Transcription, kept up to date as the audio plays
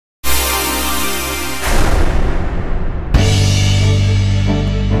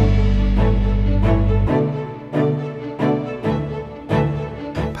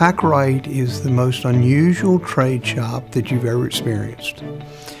Packrite is the most unusual trade shop that you've ever experienced,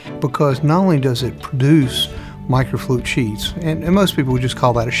 because not only does it produce microflute sheets, and most people would just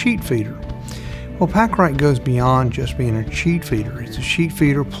call that a sheet feeder. Well, Packrite goes beyond just being a sheet feeder. It's a sheet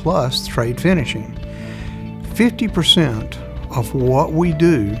feeder plus trade finishing. 50% of what we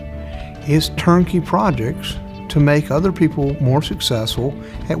do is turnkey projects to make other people more successful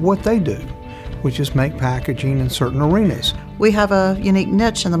at what they do, which is make packaging in certain arenas. We have a unique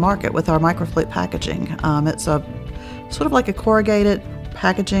niche in the market with our microflute packaging. It's a sort of like a corrugated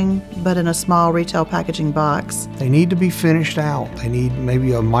packaging, but in a small retail packaging box. They need to be finished out. They need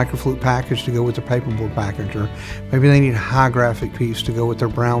maybe a microflute package to go with their paperboard package, or maybe they need a high graphic piece to go with their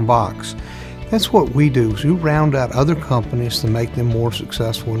brown box. That's what we do, is we round out other companies to make them more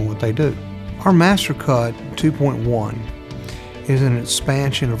successful in what they do. Our Mastercut 2.1 is an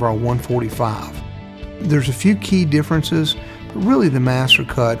expansion of our 145. There's a few key differences, but really the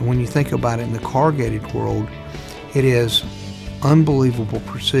Mastercut, when you think about it in the corrugated world, it is unbelievable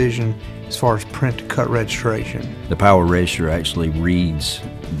precision as far as print-to-cut registration. The power register actually reads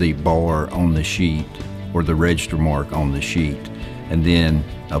the bar on the sheet or the register mark on the sheet, and then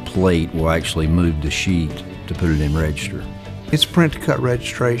a plate will actually move the sheet to put it in register. Its print-to-cut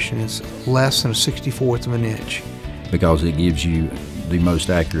registration is less than a 64th of an inch. Because it gives you the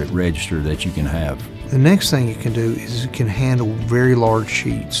most accurate register that you can have. The next thing it can do is it can handle very large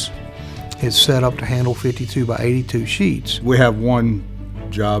sheets. It's set up to handle 52 by 82 sheets. We have one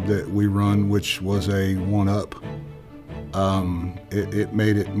job that we run, which was a one-up. It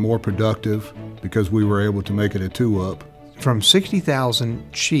made it more productive because we were able to make it a two-up. From 60,000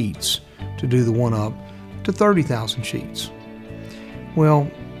 sheets to do the one-up to 30,000 sheets. Well,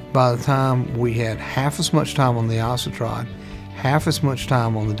 by the time we had half as much time on the isotrod, half as much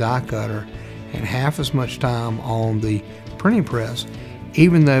time on the die cutter, and half as much time on the printing press,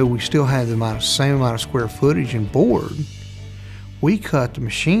 even though we still had the same amount of square footage and board, we cut the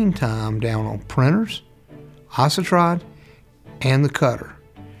machine time down on printers, isotrod, and the cutter.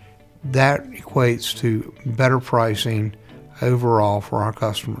 That equates to better pricing overall for our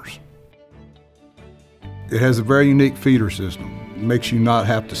customers. It has a very unique feeder system. It makes you not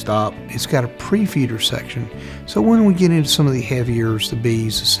have to stop. It's got a pre-feeder section, so when we get into some of the heaviers, the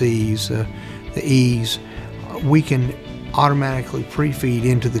B's, the C's, the E's, we can automatically pre-feed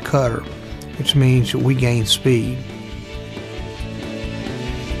into the cutter, which means that we gain speed.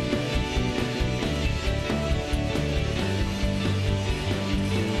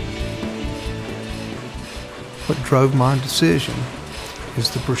 What drove my decision is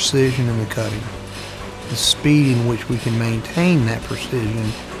the precision in the cutting, the speed in which we can maintain that precision,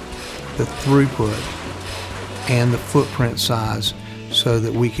 the throughput, and the footprint size so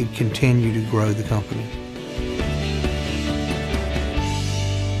that we could continue to grow the company.